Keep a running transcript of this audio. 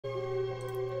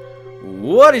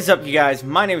What is up, you guys?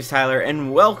 My name is Tyler,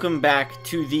 and welcome back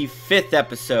to the 5th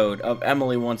episode of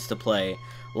Emily Wants to Play.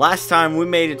 Last time, we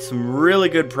made some really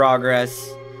good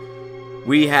progress.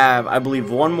 We have, I believe,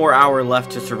 one more hour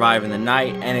left to survive in the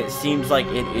night, and it seems like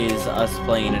it is us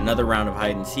playing another round of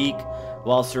hide-and-seek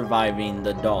while surviving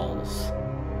the dolls.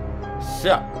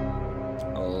 So,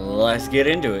 let's get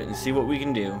into it and see what we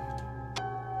can do.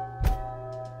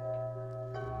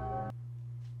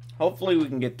 Hopefully we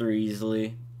can get through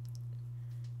easily.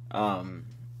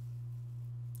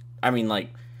 I mean, like,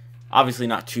 obviously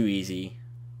not too easy,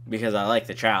 because I like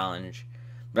the challenge,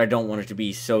 but I don't want it to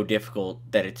be so difficult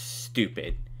that it's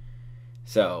stupid.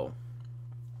 So,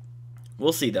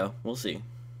 we'll see, though. We'll see.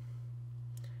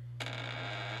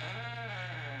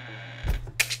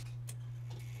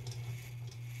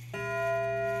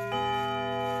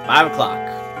 Five o'clock.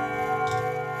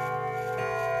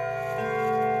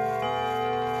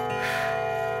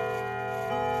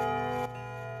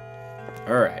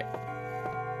 Alright.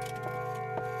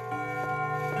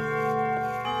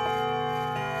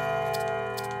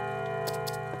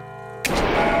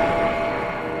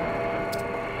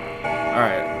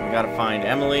 Alright, we gotta find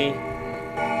Emily.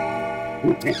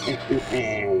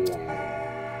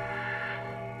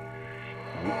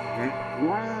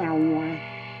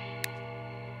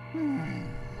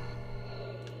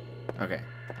 Okay.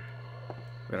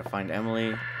 We gotta find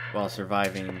Emily while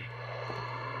surviving.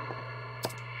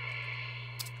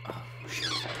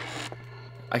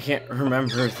 I can't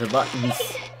remember the buttons.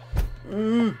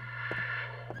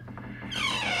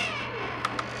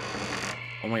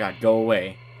 Oh my god, go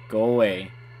away. Go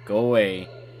away. Go away.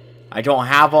 I don't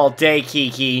have all day,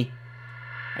 Kiki.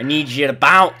 I need you to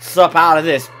bounce up out of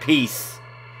this piece.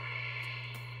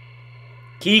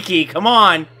 Kiki, come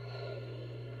on.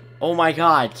 Oh my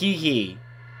god, Kiki.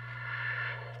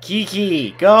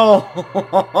 Kiki, go.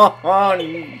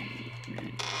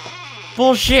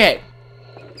 Bullshit.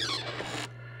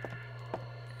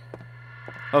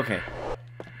 Okay.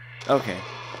 Okay.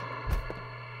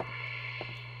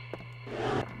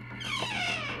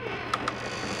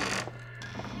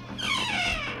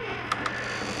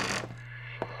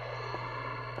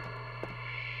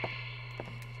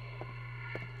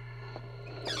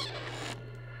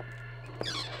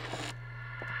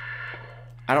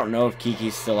 I don't know if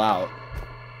Kiki's still out.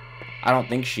 I don't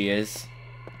think she is.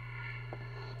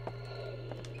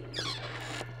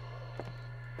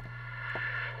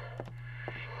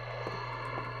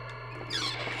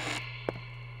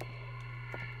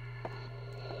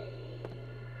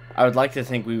 I would like to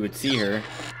think we would see her.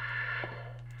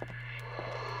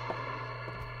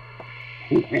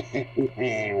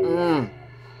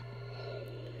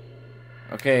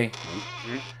 Okay.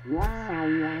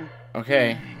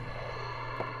 Okay.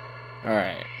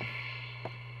 Alright.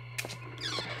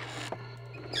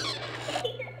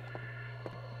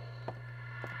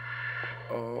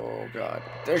 Oh god.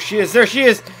 There she is! There she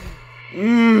is!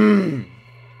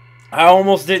 I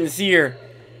almost didn't see her.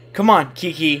 Come on,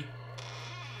 Kiki.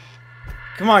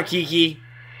 Come on, Kiki.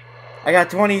 I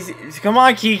got 20s. Come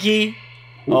on, Kiki.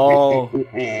 Oh.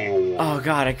 Oh,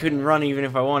 God. I couldn't run even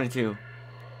if I wanted to.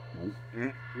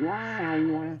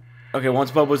 Okay, once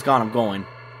Bobo's gone, I'm going.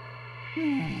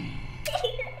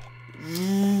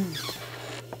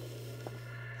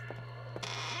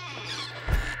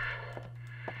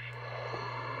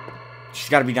 She's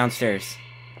got to be downstairs.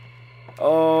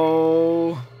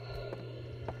 Oh.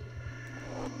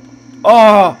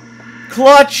 Oh.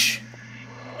 Clutch.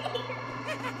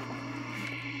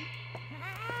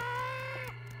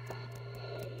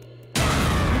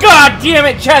 God damn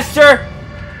it, Chester!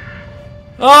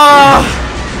 Oh,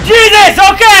 Jesus!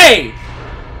 Okay!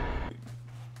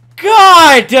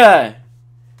 God!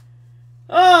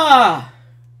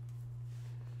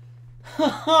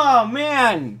 Oh,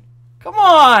 man! Come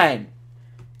on!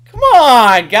 Come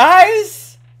on,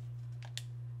 guys!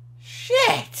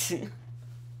 Shit!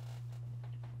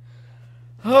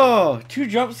 Oh, 2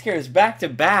 jump scares back to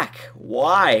back.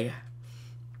 Why?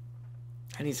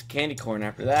 I need some candy corn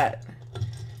after that.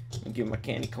 I'll give my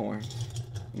candy corn.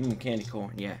 Candy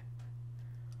corn, yeah.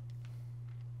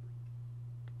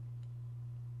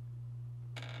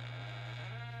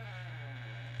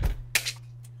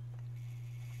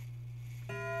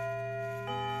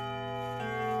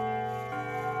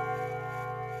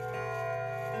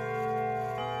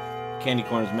 Candy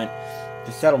corn is meant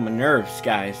to settle my nerves,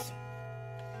 guys.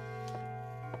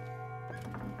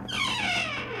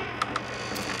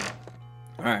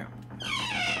 Alright.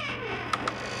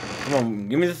 Come on,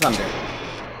 give me the thunder.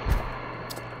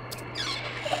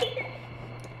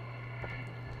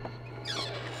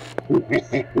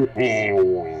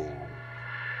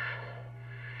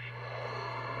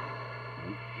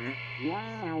 Mm-hmm.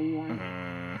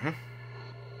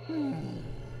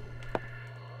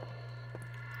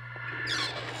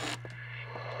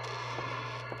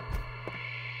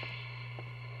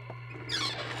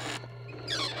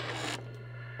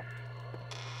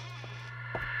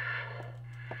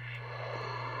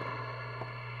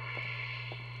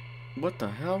 What the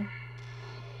hell?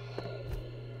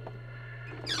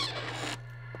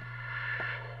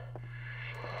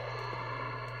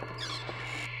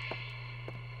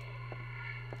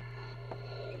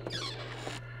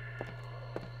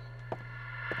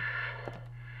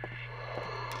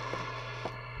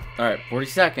 Alright, 40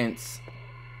 seconds.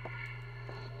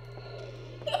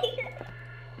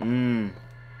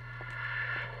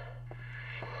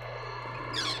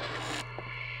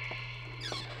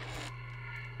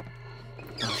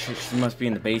 Oh shit, she must be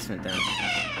in the basement then.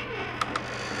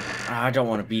 I don't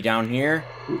want to be down here.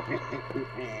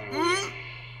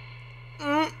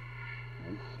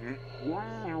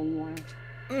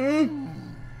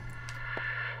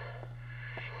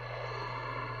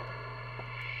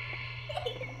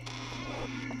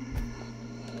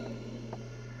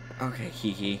 Okay,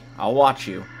 Kiki, I'll watch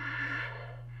you.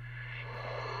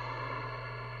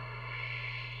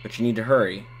 But you need to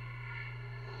hurry.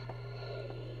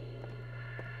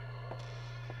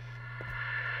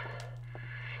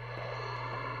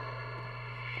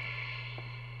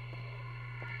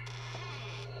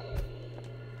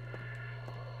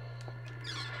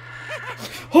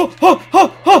 Oh, oh,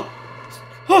 oh, oh!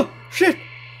 Oh, shit!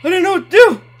 I didn't know what to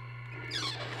do!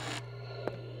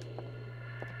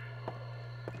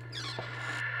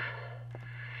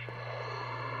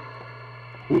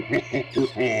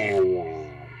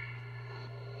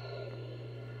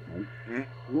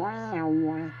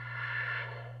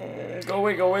 Go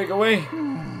away, go away, go away!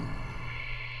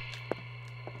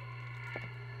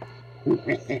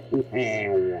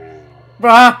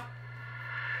 Bah!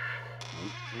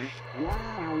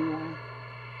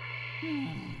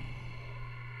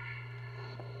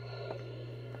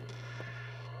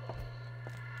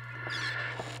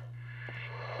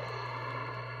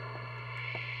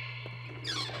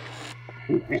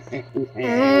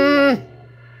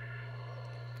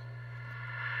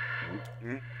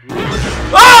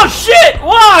 Oh shit!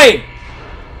 Why?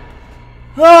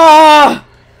 Ah!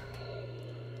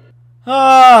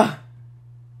 Ah!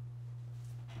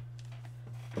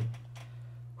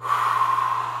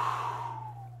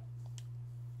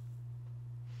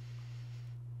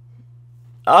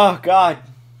 Oh god.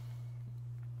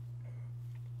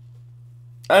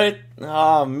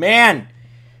 Oh man.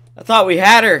 I thought we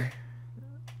had her.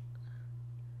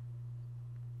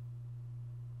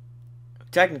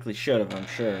 Technically should have, I'm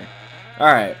sure.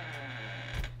 Alright.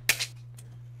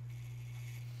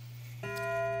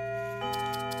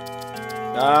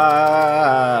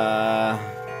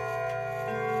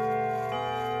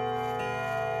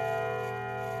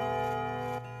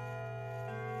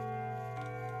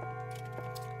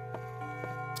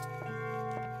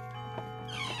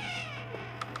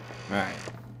 Alright.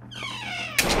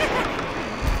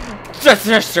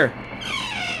 Sister!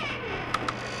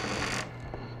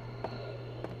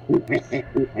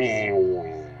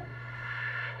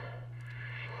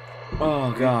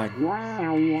 Oh god.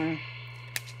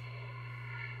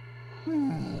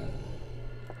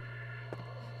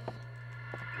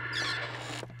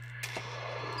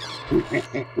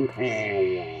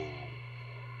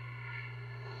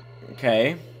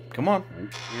 Okay, come on.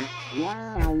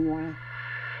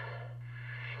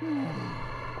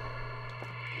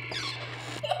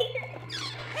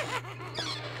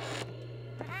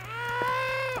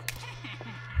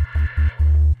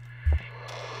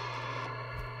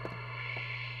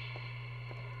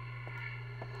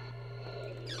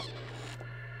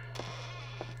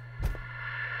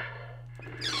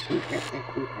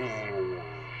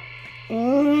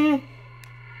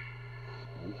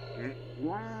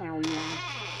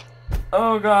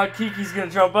 Oh god, Kiki's gonna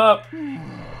jump up.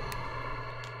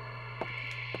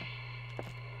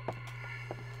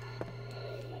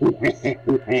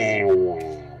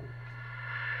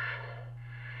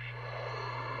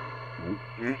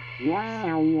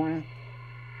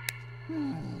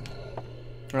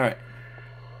 Alright.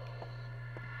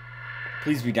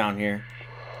 Please be down here.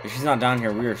 If she's not down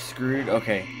here, we are screwed.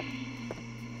 Okay.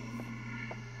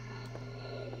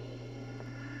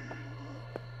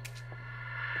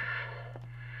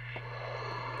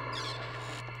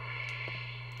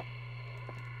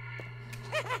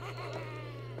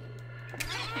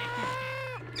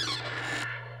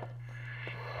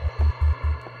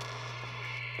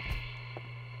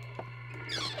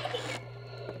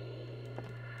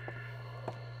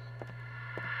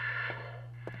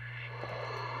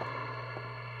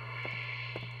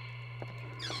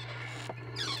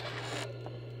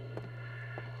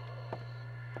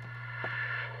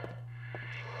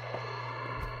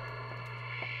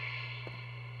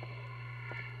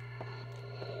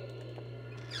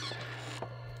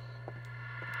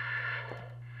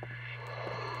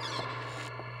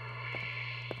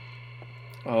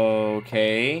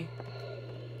 Okay.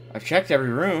 I've checked every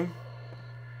room.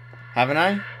 Haven't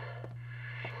I?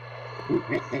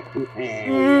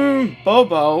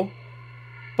 Bobo.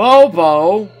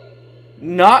 Bobo.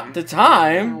 Not the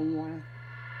time.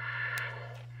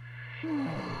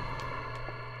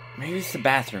 Maybe it's the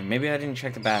bathroom. Maybe I didn't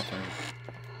check the bathroom.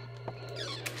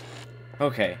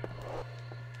 Okay.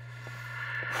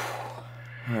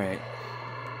 Alright.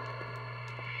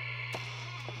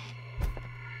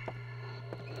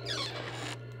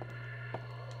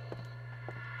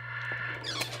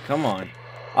 Come on.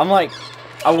 I'm like,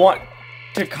 I want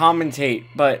to commentate,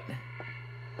 but...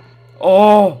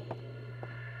 Oh!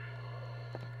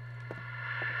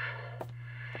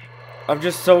 I'm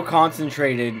just so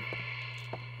concentrated.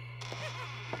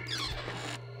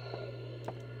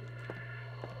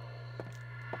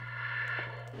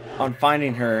 On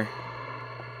finding her.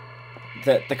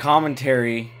 That the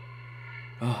commentary...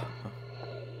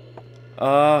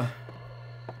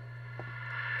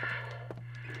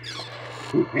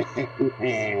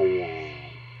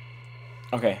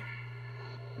 Okay.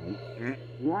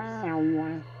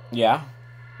 Yeah?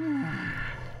 Come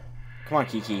on,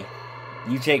 Kiki.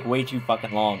 You take way too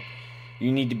fucking long.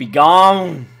 You need to be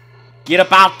gone. Get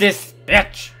about this,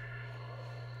 bitch.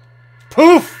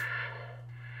 Poof!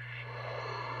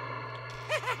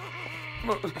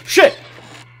 Shit!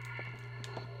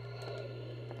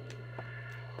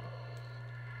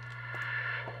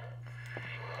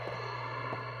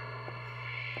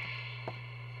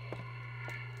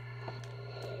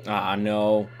 Ah,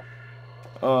 no.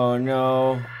 Oh,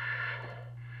 no.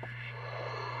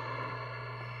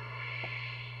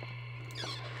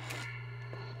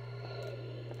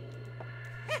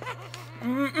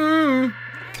 Mm-mm.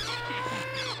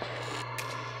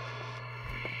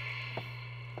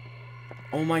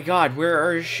 Oh my god,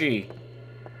 where is she?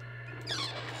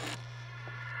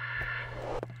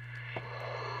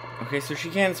 Okay, so she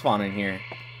can spawn in here.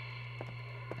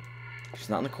 She's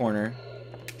not in the corner.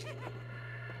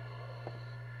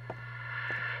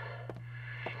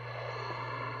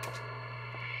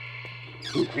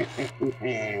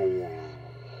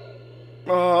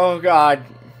 Oh god.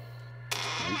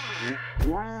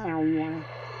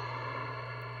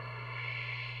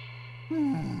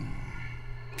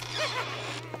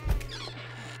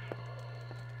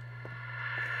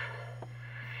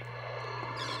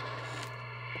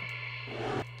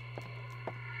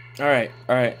 Alright,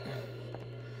 alright.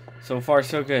 So far,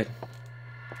 so good.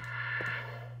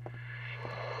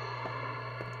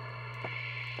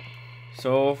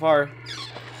 So far.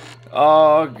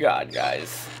 Oh god,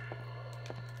 guys.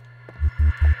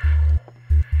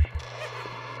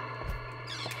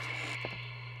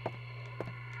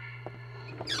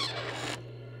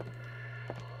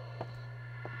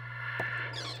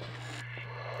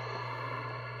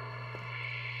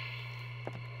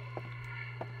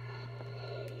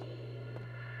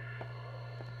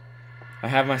 I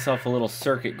have myself a little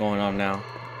circuit going on now.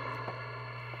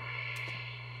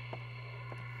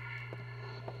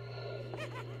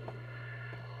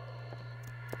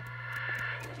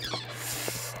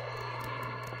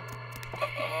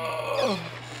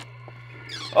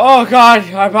 Oh god,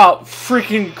 I about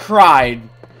freaking cried.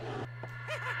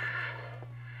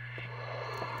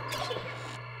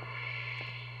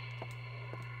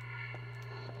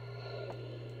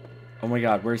 Oh my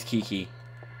god, where's Kiki?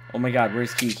 Oh my god,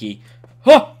 where's Kiki?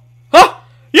 Oh! Oh!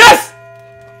 Yes!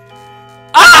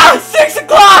 Ah! 6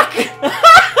 o'clock! We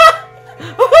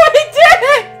did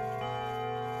it!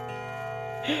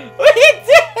 We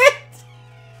did it!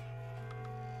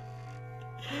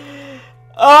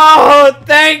 Oh,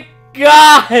 thank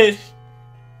God!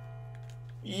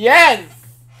 Yes!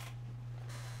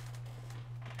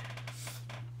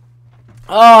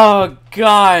 Oh,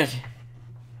 God.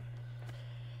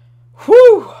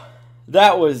 Whew!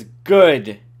 That was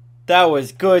good. That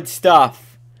was good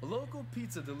stuff. A local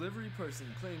pizza delivery person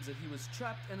claims that he was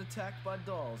trapped and attacked by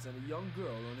dolls and a young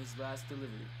girl on his last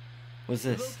delivery. What's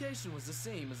this? The location was the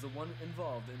same as the one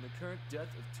involved in the current death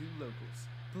of 2 locals.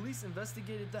 Police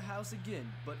investigated the house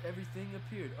again, but everything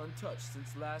appeared untouched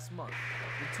since last month,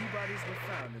 when 2 bodies were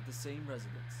found at the same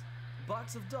residence. A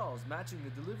box of dolls matching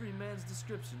the delivery man's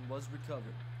description was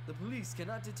recovered. The police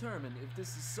cannot determine if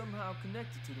this is somehow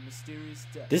connected to the mysterious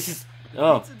death. This is... The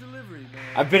Oh. pizza delivery man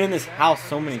I've been in this is house now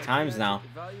so many under times now.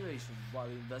 evaluation while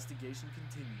the investigation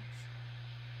continues.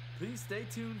 Please stay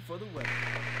tuned for the weather.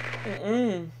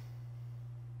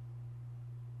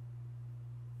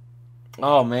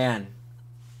 Oh, man.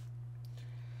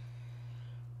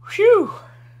 Whew.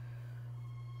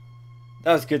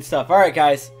 That was good stuff. Alright,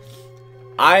 guys.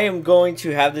 I am going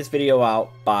to have this video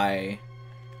out by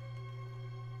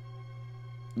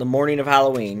the morning of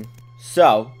Halloween.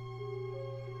 So,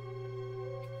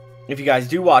 if you guys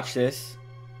do watch this,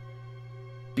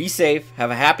 be safe,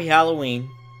 have a happy Halloween.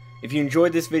 If you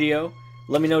enjoyed this video,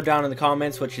 let me know down in the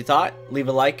comments what you thought. Leave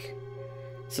a like,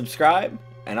 subscribe,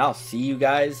 and I'll see you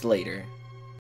guys later.